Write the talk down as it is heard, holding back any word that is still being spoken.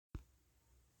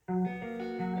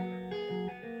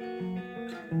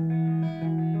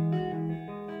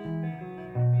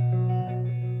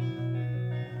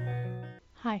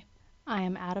Hi, I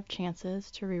am out of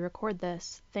chances to re-record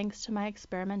this thanks to my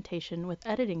experimentation with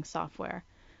editing software,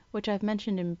 which I've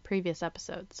mentioned in previous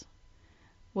episodes.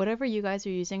 Whatever you guys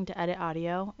are using to edit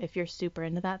audio, if you're super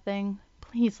into that thing,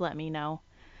 please let me know.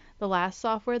 The last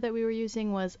software that we were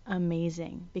using was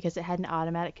amazing because it had an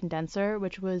automatic condenser,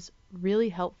 which was really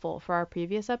helpful for our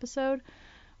previous episode,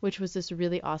 which was this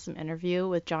really awesome interview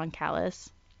with John Callis.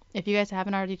 If you guys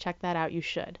haven't already checked that out, you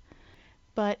should.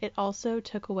 But it also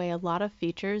took away a lot of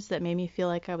features that made me feel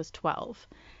like I was 12.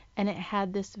 And it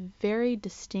had this very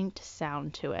distinct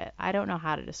sound to it. I don't know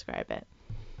how to describe it.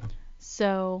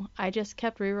 So I just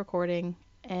kept re-recording,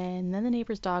 and then the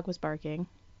neighbor's dog was barking.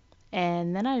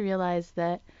 And then I realized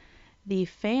that the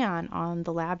fan on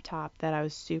the laptop that I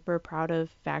was super proud of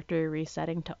factory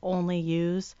resetting to only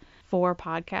use for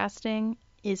podcasting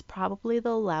is probably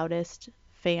the loudest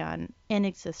fan in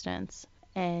existence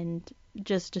and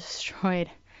just destroyed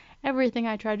everything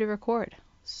I tried to record.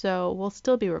 So we'll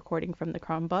still be recording from the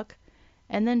Chromebook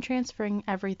and then transferring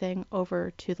everything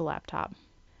over to the laptop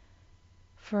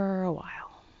for a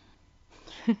while.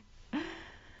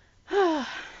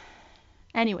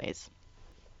 Anyways,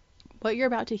 what you're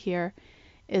about to hear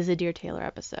is a Dear Taylor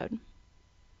episode.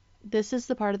 This is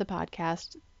the part of the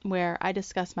podcast where I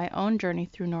discuss my own journey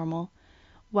through normal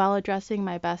while addressing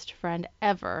my best friend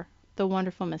ever, the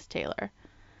wonderful Miss Taylor.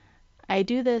 I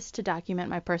do this to document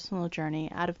my personal journey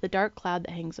out of the dark cloud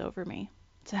that hangs over me,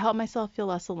 to help myself feel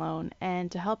less alone,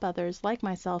 and to help others like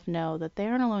myself know that they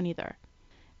aren't alone either.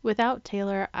 Without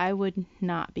Taylor, I would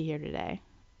not be here today.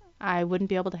 I wouldn't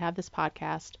be able to have this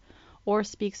podcast or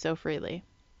speak so freely.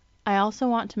 I also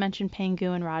want to mention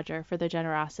Pangu and Roger for their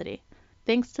generosity.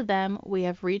 Thanks to them, we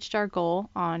have reached our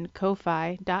goal on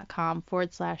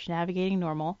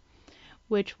ko-fi.com/navigatingnormal,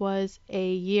 which was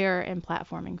a year in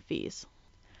platforming fees.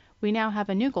 We now have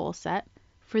a new goal set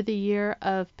for the year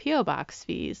of P.O. Box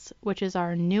fees, which is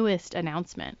our newest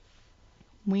announcement.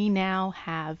 We now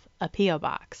have a P.O.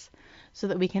 Box so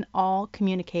that we can all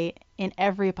communicate in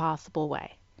every possible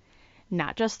way.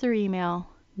 Not just through email,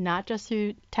 not just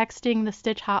through texting the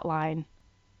Stitch hotline.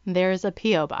 There's a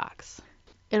P.O. Box.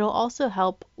 It'll also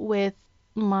help with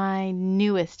my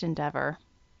newest endeavor,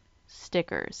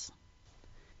 stickers.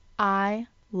 I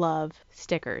love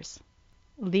stickers.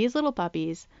 These little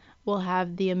puppies will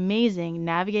have the amazing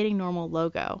Navigating Normal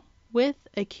logo with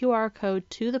a QR code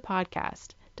to the podcast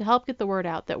to help get the word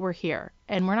out that we're here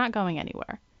and we're not going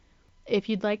anywhere. If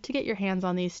you'd like to get your hands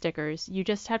on these stickers, you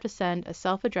just have to send a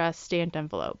self-addressed stamped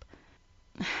envelope.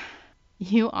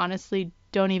 You honestly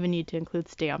don't even need to include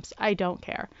stamps. I don't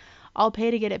care. I'll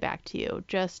pay to get it back to you.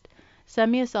 Just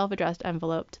send me a self-addressed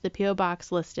envelope to the P.O.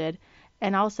 Box listed,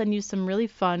 and I'll send you some really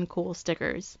fun, cool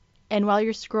stickers. And while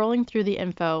you're scrolling through the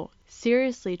info,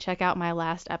 seriously check out my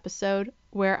last episode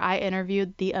where I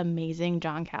interviewed the amazing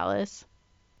John Callis.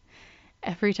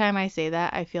 Every time I say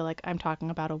that, I feel like I'm talking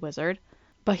about a wizard,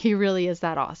 but he really is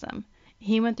that awesome.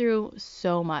 He went through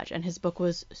so much, and his book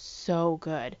was so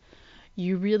good.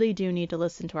 You really do need to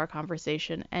listen to our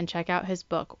conversation and check out his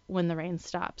book, When the Rain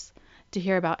Stops, to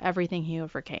hear about everything he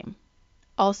overcame.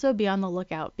 Also be on the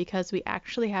lookout because we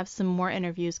actually have some more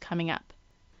interviews coming up.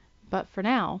 But for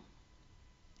now,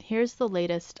 here's the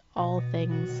latest All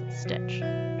Things Stitch.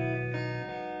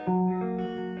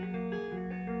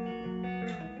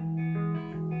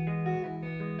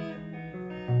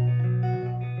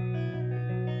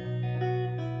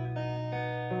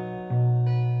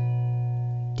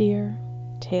 Dear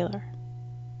Taylor,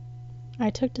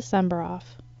 I took December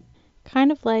off.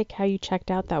 Kind of like how you checked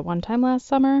out that one time last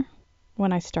summer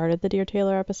when I started the Dear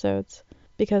Taylor episodes,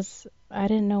 because I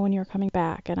didn't know when you were coming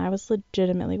back and I was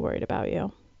legitimately worried about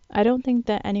you. I don't think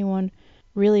that anyone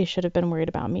really should have been worried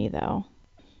about me, though.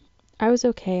 I was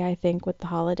okay, I think, with the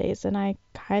holidays, and I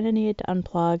kind of needed to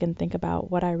unplug and think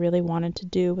about what I really wanted to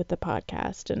do with the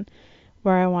podcast and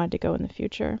where I wanted to go in the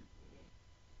future.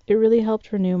 It really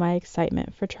helped renew my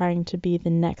excitement for trying to be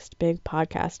the next big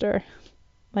podcaster,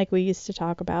 like we used to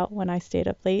talk about when I stayed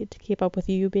up late to keep up with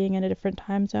you being in a different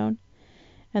time zone,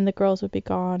 and the girls would be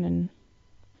gone, and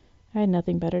I had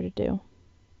nothing better to do.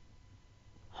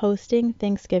 Hosting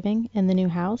Thanksgiving in the new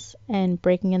house and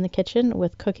breaking in the kitchen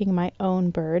with cooking my own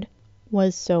bird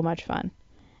was so much fun.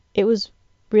 It was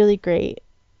really great.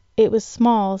 It was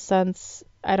small since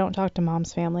I don't talk to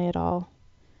Mom's family at all.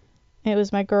 It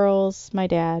was my girls, my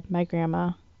dad, my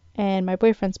grandma, and my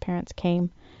boyfriend's parents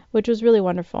came, which was really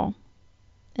wonderful.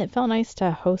 It felt nice to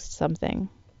host something.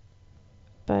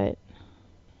 But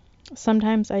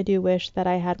Sometimes I do wish that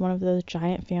I had one of those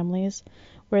giant families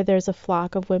where there's a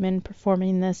flock of women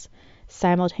performing this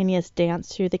simultaneous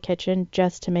dance through the kitchen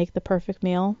just to make the perfect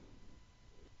meal.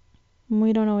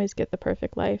 We don't always get the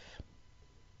perfect life,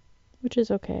 which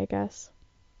is okay, I guess.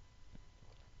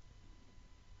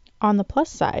 On the plus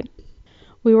side,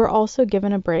 we were also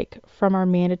given a break from our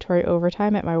mandatory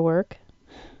overtime at my work.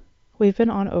 We've been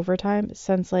on overtime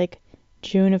since like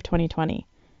June of 2020,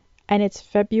 and it's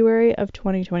February of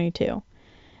 2022.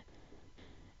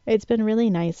 It's been really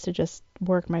nice to just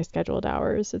work my scheduled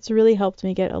hours. It's really helped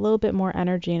me get a little bit more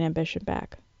energy and ambition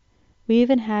back. We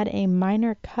even had a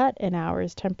minor cut in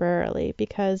hours temporarily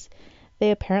because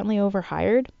they apparently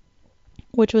overhired,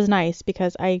 which was nice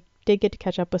because I did get to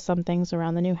catch up with some things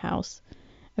around the new house.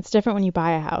 It's different when you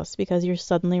buy a house because you're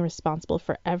suddenly responsible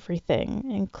for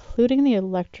everything, including the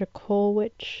electrical,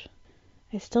 which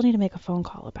I still need to make a phone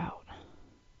call about.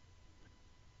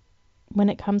 When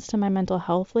it comes to my mental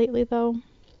health lately, though,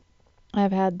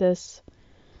 I've had this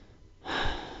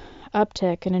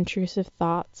uptick in intrusive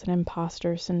thoughts and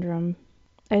imposter syndrome.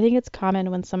 I think it's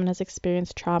common when someone has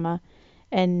experienced trauma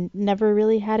and never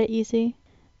really had it easy,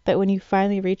 that when you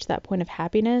finally reach that point of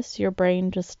happiness, your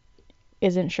brain just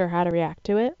isn't sure how to react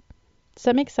to it. Does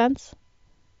that make sense?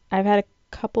 I've had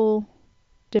a couple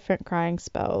different crying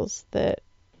spells that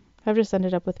have just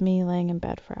ended up with me laying in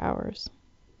bed for hours.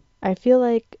 I feel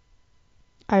like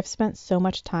I've spent so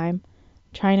much time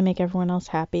trying to make everyone else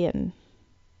happy, and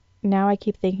now I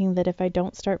keep thinking that if I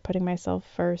don't start putting myself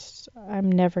first,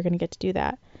 I'm never going to get to do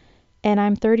that. And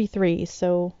I'm 33,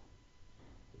 so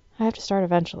I have to start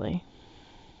eventually.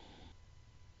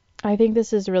 I think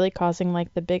this is really causing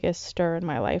like the biggest stir in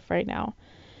my life right now.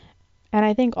 And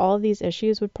I think all of these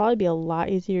issues would probably be a lot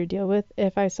easier to deal with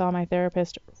if I saw my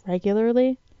therapist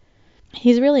regularly.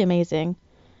 He's really amazing.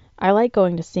 I like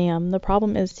going to see him. The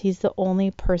problem is he's the only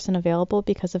person available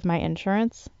because of my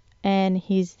insurance, and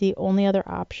he's the only other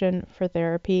option for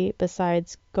therapy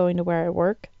besides going to where I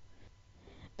work.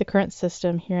 The current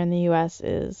system here in the US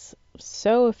is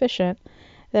so efficient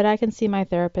that I can see my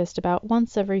therapist about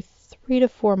once every 3 to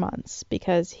 4 months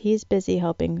because he's busy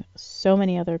helping so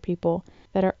many other people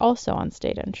that are also on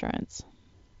state insurance.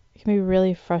 It can be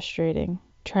really frustrating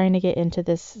trying to get into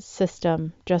this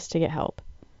system just to get help.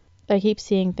 I keep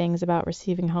seeing things about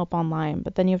receiving help online,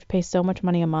 but then you have to pay so much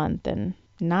money a month, and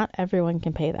not everyone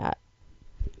can pay that.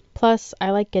 Plus,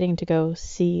 I like getting to go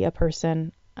see a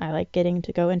person. I like getting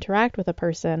to go interact with a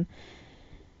person.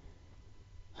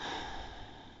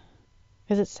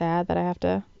 Is it sad that I have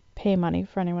to pay money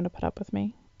for anyone to put up with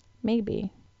me?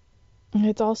 Maybe.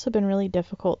 It's also been really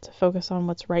difficult to focus on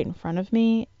what's right in front of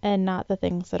me and not the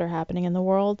things that are happening in the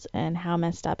world and how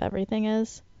messed up everything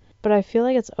is. But I feel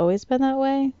like it's always been that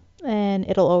way, and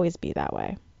it'll always be that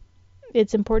way.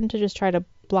 It's important to just try to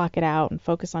block it out and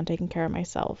focus on taking care of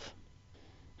myself.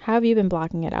 How have you been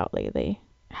blocking it out lately?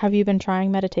 Have you been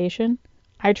trying meditation?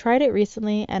 I tried it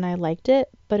recently and I liked it,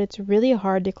 but it's really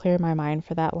hard to clear my mind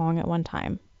for that long at one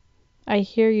time. I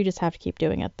hear you just have to keep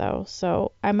doing it though,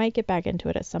 so I might get back into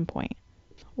it at some point.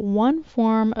 One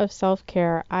form of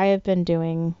self-care I have been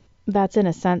doing that's in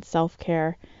a sense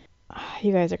self-care,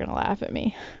 you guys are going to laugh at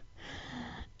me,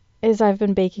 is I've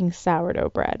been baking sourdough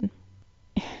bread.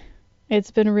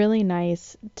 It's been really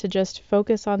nice to just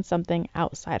focus on something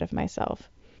outside of myself.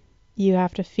 You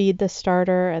have to feed the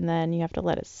starter and then you have to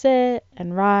let it sit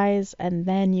and rise and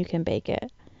then you can bake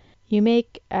it. You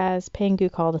make, as Pangu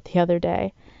called it the other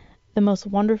day, the most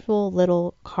wonderful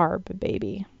little carb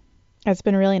baby. It's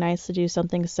been really nice to do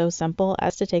something so simple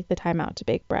as to take the time out to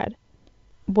bake bread.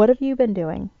 What have you been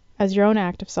doing as your own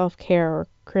act of self-care or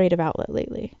creative outlet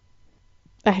lately?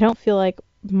 I don't feel like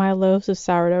my loaves of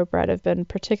sourdough bread have been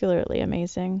particularly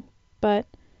amazing, but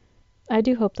I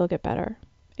do hope they'll get better.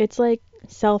 It's like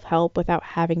self-help without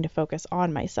having to focus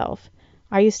on myself.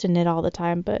 I used to knit all the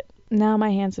time, but now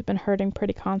my hands have been hurting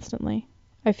pretty constantly.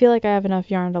 I feel like I have enough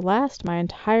yarn to last my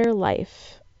entire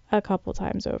life a couple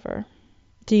times over.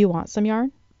 Do you want some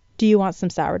yarn? Do you want some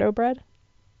sourdough bread?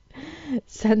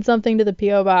 Send something to the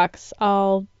P.O. box.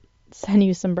 I'll send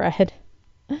you some bread.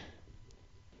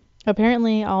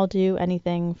 Apparently, I'll do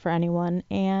anything for anyone,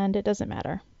 and it doesn't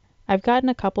matter. I've gotten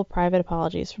a couple private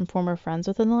apologies from former friends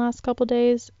within the last couple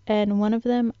days, and one of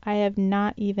them I have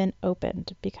not even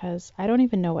opened because I don't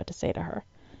even know what to say to her.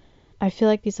 I feel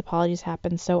like these apologies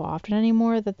happen so often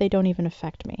anymore that they don't even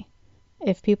affect me.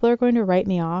 If people are going to write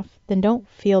me off, then don't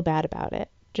feel bad about it.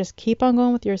 Just keep on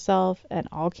going with yourself, and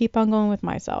I'll keep on going with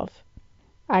myself.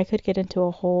 I could get into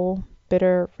a whole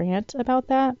bitter rant about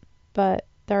that, but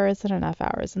there isn't enough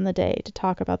hours in the day to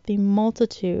talk about the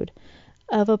multitude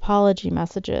of apology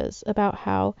messages about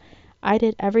how I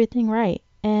did everything right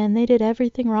and they did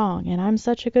everything wrong and I'm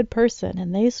such a good person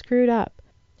and they screwed up.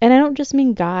 And I don't just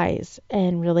mean guys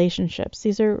and relationships.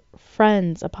 These are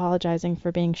friends apologizing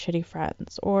for being shitty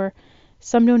friends, or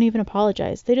some don't even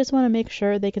apologize. They just want to make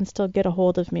sure they can still get a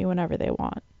hold of me whenever they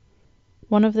want.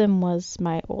 One of them was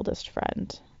my oldest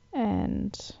friend,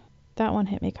 and that one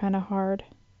hit me kind of hard.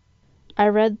 I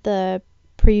read the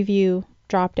preview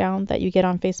drop down that you get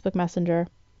on Facebook Messenger,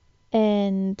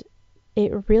 and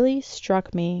it really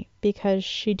struck me because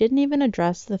she didn't even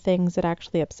address the things that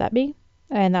actually upset me,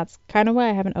 and that's kind of why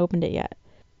I haven't opened it yet.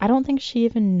 I don't think she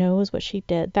even knows what she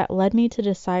did that led me to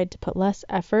decide to put less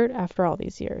effort after all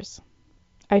these years.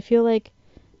 I feel like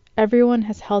everyone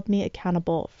has held me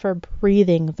accountable for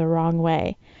breathing the wrong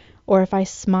way, or if I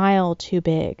smile too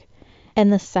big.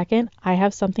 And the second I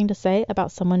have something to say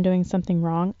about someone doing something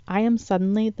wrong, I am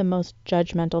suddenly the most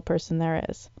judgmental person there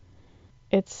is.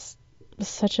 It's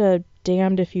such a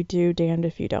damned if you do, damned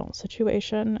if you don't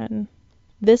situation. And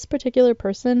this particular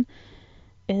person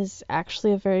is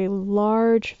actually a very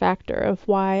large factor of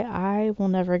why I will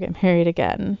never get married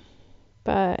again.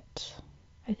 But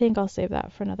I think I'll save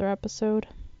that for another episode.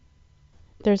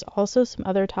 There's also some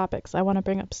other topics I want to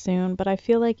bring up soon, but I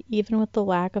feel like even with the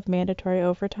lack of mandatory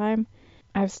overtime,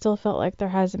 I've still felt like there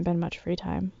hasn't been much free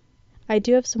time. I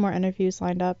do have some more interviews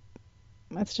lined up.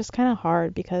 It's just kind of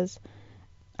hard because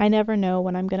I never know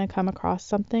when I'm going to come across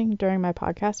something during my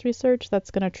podcast research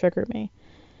that's going to trigger me.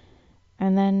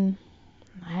 And then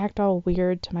I act all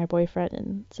weird to my boyfriend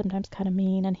and sometimes kind of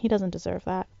mean, and he doesn't deserve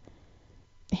that.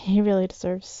 He really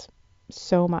deserves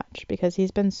so much because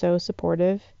he's been so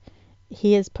supportive.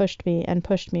 He has pushed me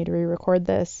to re-record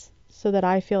this so that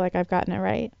I feel like I've gotten it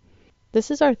right. This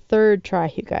is our third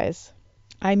try, you guys.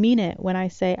 I mean it when I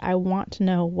say I want to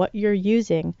know what you're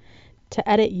using to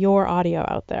edit your audio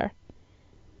out there.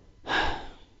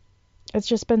 It's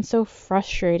just been so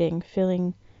frustrating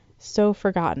feeling so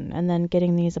forgotten and then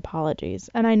getting these apologies.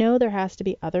 And I know there has to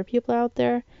be other people out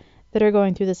there that are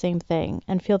going through the same thing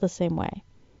and feel the same way.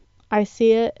 I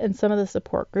see it in some of the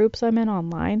support groups I'm in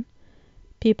online.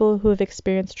 People who have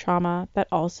experienced trauma that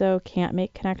also can't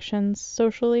make connections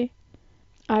socially.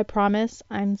 I promise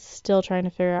I'm still trying to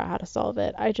figure out how to solve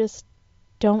it. I just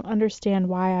don't understand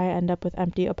why I end up with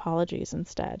empty apologies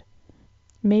instead.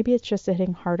 Maybe it's just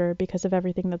hitting harder because of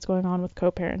everything that's going on with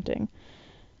co-parenting.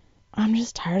 I'm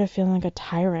just tired of feeling like a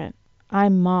tyrant.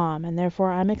 I'm mom, and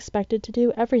therefore I'm expected to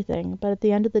do everything, but at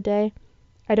the end of the day,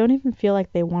 I don't even feel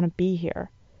like they want to be here.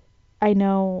 I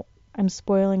know I'm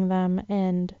spoiling them,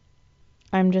 and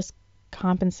I'm just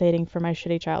compensating for my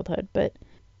shitty childhood, but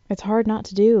it's hard not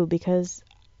to do because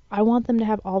I want them to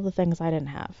have all the things I didn't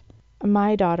have.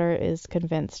 My daughter is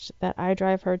convinced that I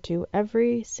drive her to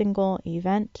every single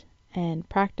event and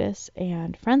practice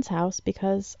and friend's house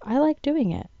because I like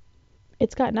doing it.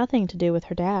 It's got nothing to do with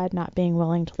her dad not being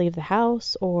willing to leave the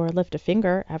house or lift a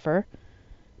finger ever.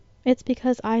 It's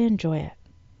because I enjoy it.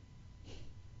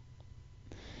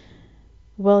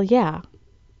 Well, yeah,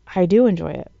 I do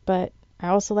enjoy it, but I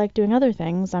also like doing other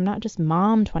things. I'm not just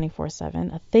mom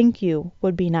 24/7. A thank you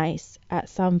would be nice at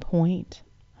some point.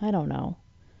 I don't know.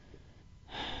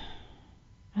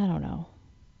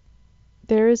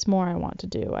 There is more I want to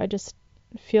do. I just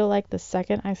feel like the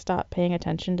second I stop paying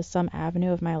attention to some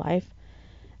avenue of my life,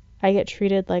 I get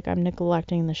treated like I'm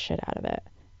neglecting the shit out of it.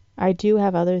 I do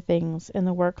have other things in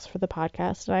the works for the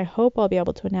podcast, and I hope I'll be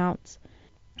able to announce.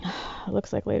 It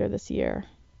looks like later this year.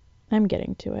 I'm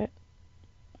getting to it.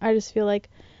 I just feel like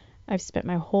I've spent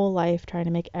my whole life trying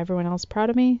to make everyone else proud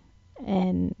of me,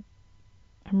 and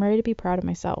I'm ready to be proud of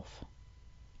myself.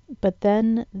 But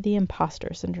then the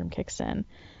imposter syndrome kicks in,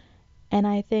 and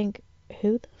I think,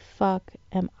 who the fuck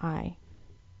am I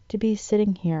to be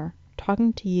sitting here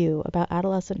talking to you about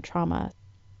adolescent trauma?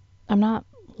 I'm not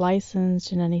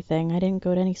licensed in anything. I didn't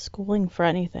go to any schooling for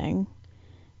anything.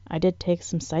 I did take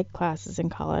some psych classes in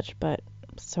college, but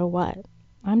so what?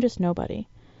 I'm just nobody.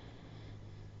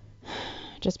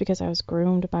 Just because I was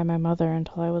groomed by my mother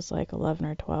until I was like 11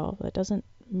 or 12, that doesn't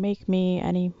make me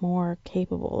any more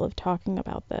capable of talking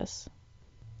about this.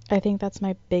 I think that's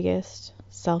my biggest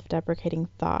self-deprecating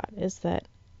thought, is that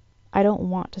I don't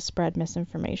want to spread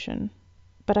misinformation,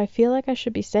 but I feel like I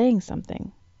should be saying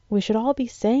something. We should all be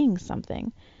saying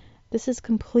something. This is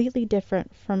completely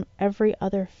different from every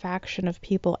other faction of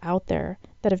people out there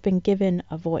that have been given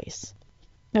a voice.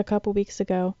 A couple weeks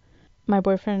ago, my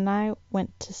boyfriend and I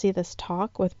went to see this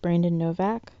talk with Brandon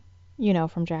Novak,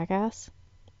 from Jackass.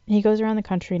 He goes around the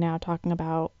country now talking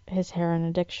about his heroin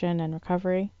addiction and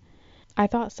recovery. I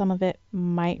thought some of it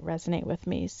might resonate with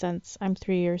me since I'm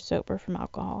 3 years sober from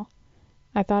alcohol.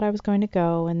 I thought I was going to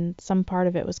go and some part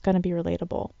of it was going to be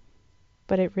relatable.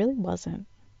 but it really wasn't.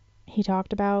 He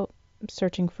talked about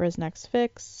searching for his next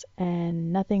fix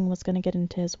and nothing was going to get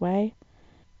into his way,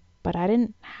 but I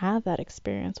didn't have that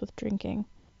experience with drinking.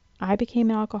 I became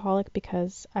an alcoholic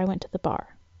because I went to the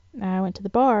bar. I went to the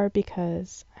bar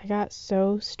because I got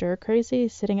so stir crazy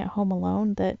sitting at home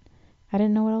alone that I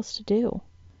didn't know what else to do.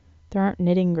 There aren't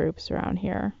knitting groups around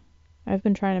here. I've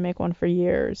been trying to make one for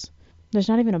years. There's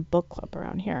not even a book club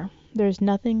around here. There's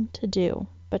nothing to do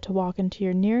but to walk into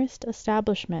your nearest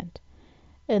establishment,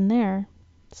 and there,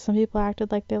 some people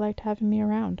acted like they liked having me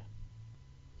around.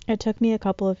 It took me a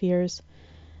couple of years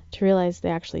to realize they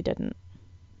actually didn't.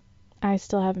 I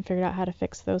still haven't figured out how to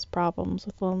fix those problems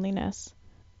with loneliness,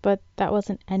 but that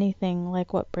wasn't anything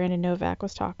like what Brandon Novak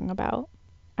was talking about.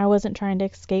 I wasn't trying to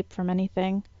escape from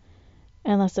anything,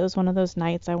 unless it was one of those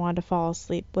nights I wanted to fall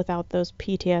asleep without those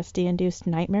PTSD-induced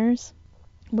nightmares,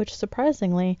 which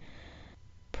surprisingly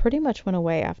pretty much went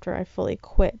away after I fully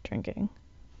quit drinking.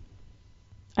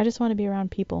 I just want to be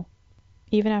around people.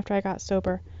 Even after I got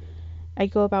sober,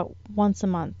 I'd go about once a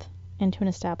month into an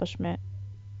establishment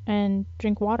and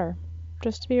drink water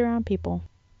just to be around people.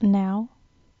 Now,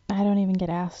 I don't even get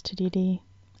asked to DD,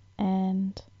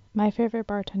 and my favorite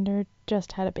bartender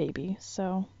just had a baby,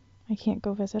 so I can't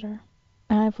go visit her.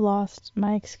 I've lost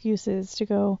my excuses to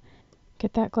go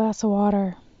get that glass of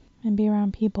water and be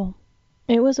around people.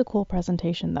 It was a cool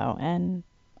presentation though, and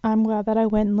I'm glad that I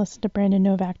went and listened to Brandon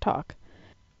Novak talk.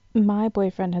 My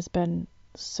boyfriend has been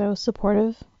so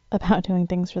supportive about doing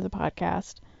things for the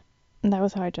podcast. And that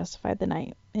was how I justified the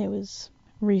night. It was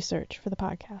research for the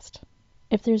podcast.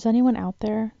 If there's anyone out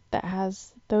there that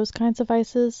has those kinds of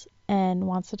vices and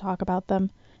wants to talk about them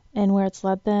and where it's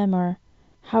led them or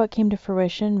how it came to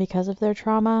fruition because of their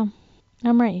trauma,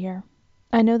 I'm right here.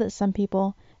 I know that some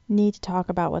people need to talk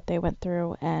about what they went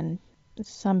through, and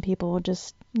some people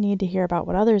just need to hear about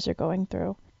what others are going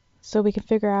through, so we can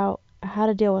figure out how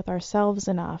to deal with ourselves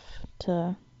enough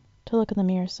to look in the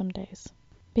mirror some days.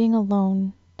 Being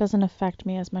alone doesn't affect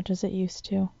me as much as it used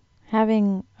to.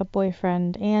 Having a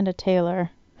boyfriend and a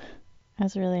tailor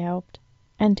has really helped.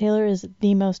 And Taylor is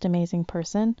the most amazing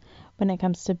person when it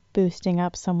comes to boosting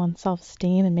up someone's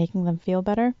self-esteem and making them feel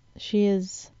better. She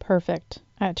is perfect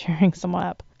at cheering someone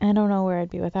up. I don't know where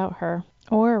I'd be without her,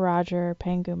 or Roger or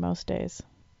Pangu most days.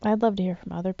 I'd love to hear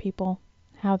from other people,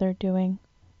 how they're doing,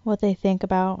 what they think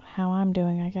about how I'm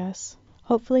doing, I guess.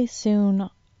 Hopefully soon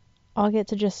I'll get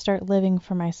to just start living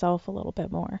for myself a little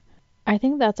bit more. I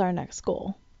think that's our next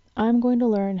goal. I'm going to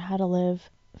learn how to live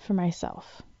for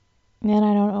myself. And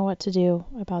I don't know what to do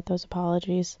about those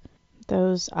apologies,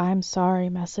 those I'm sorry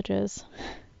messages.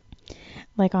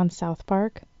 Like on South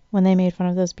Park, when they made fun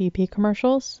of those BP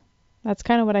commercials. That's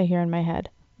kind of what I hear in my head.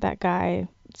 That guy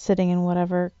sitting in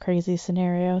whatever crazy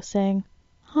scenario saying,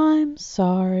 I'm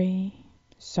sorry.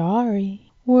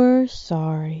 Sorry. We're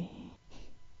sorry.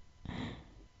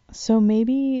 So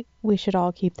maybe we should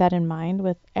all keep that in mind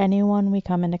with anyone we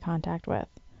come into contact with.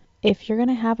 If you're going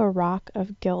to have a rock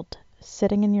of guilt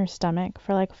sitting in your stomach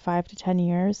for like 5 to 10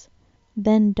 years,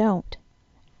 then don't.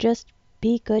 Just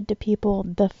be good to people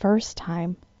the first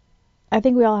time. I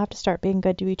think we all have to start being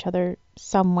good to each other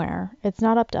somewhere. It's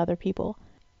not up to other people.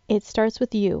 It starts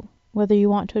with you, whether you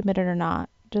want to admit it or not.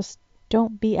 Just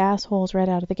don't be assholes right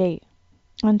out of the gate.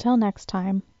 Until next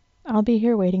time, I'll be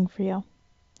here waiting for you.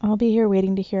 I'll be here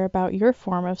waiting to hear about your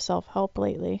form of self-help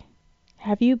lately.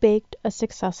 Have you baked a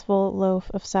successful loaf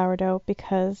of sourdough?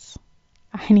 Because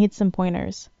I need some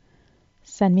pointers.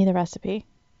 Send me the recipe.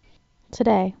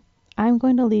 Today, I'm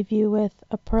going to leave you with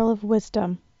a pearl of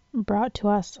wisdom brought to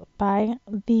us by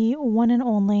the one and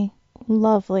only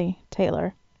lovely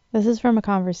Taylor. This is from a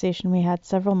conversation we had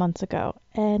several months ago,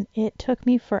 and it took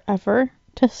me forever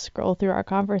to scroll through our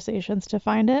conversations to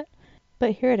find it,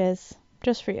 but here it is,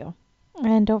 just for you.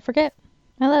 And don't forget,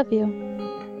 I love you.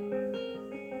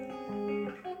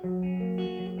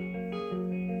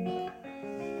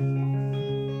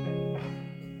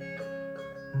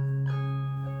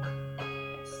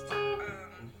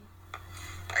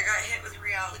 I got hit with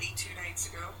reality 2 nights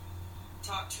ago.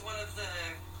 Talked to one of the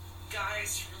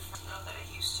guys from that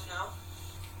I used to know.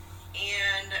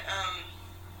 And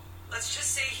let's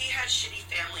just say he had shitty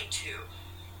family too.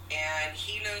 And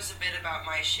he knows a bit about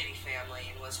my shitty family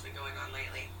and what's been going on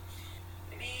lately.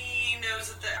 And he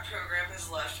knows that that program has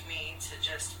left me to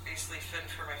just basically fend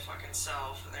for my fucking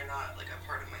self, and they're not like a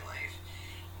part of my life.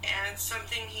 And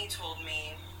something he told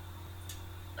me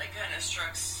like kind of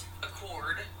struck a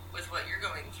chord with what you're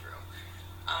going through.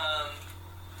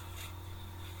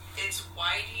 It's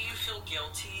why do you feel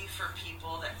guilty for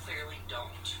people that clearly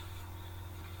don't?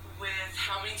 With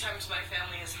how many times my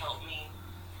family has helped me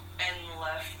and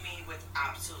left me with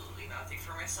absolutely nothing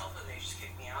for myself, and they just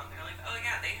kicked me out. And they're like, oh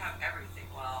yeah, they have everything.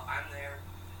 Well, I'm there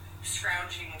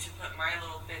scrounging to put my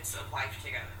little bits of life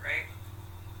together, right?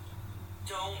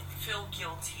 Don't feel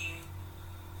guilty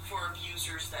for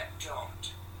abusers that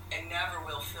don't, and never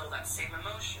will feel that same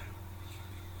emotion.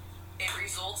 It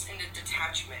results in a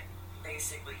detachment,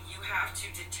 basically. You have to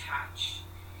detach,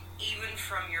 even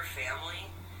from your family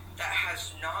that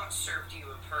has not served you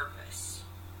a purpose,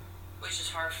 which is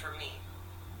hard for me.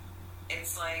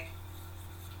 It's like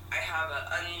I have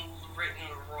an unwritten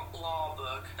law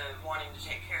book of wanting to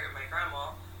take care of my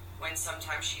grandma when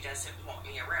sometimes she doesn't want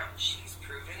me around. She's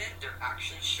proven it. Their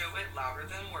actions show it louder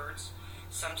than words.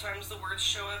 Sometimes the words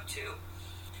show up too.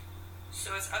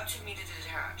 So it's up to me to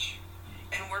detach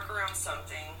and work around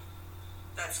something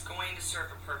that's going to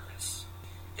serve a purpose.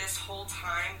 This whole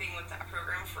time being with that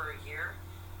program for a year,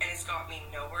 and it's got me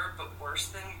nowhere but worse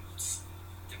than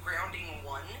the grounding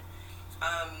one.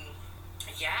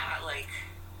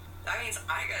 That means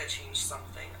I gotta change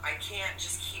something. I can't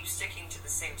just keep sticking to the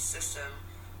same system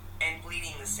and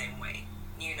bleeding the same way.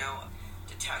 You know,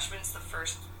 detachment's the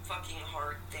first fucking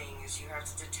hard thing, is you have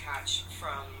to detach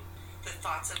from the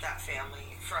thoughts of that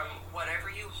family, from whatever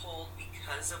you hold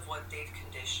because of what they've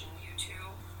conditioned you to.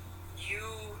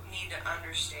 You need to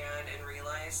understand and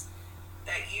realize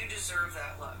that you deserve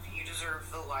that love. You deserve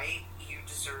the light. You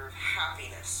deserve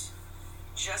happiness,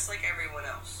 just like everyone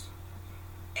else.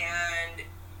 And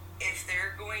if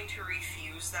they're going to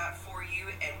refuse that for you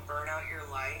and burn out your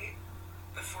light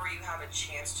before you have a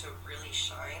chance to really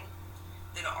shine,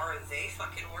 then are they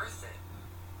fucking worth it?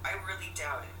 I really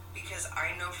doubt it, because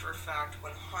I know for a fact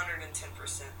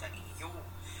 110% that you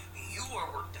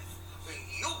are worth it.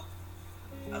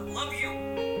 I love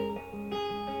you.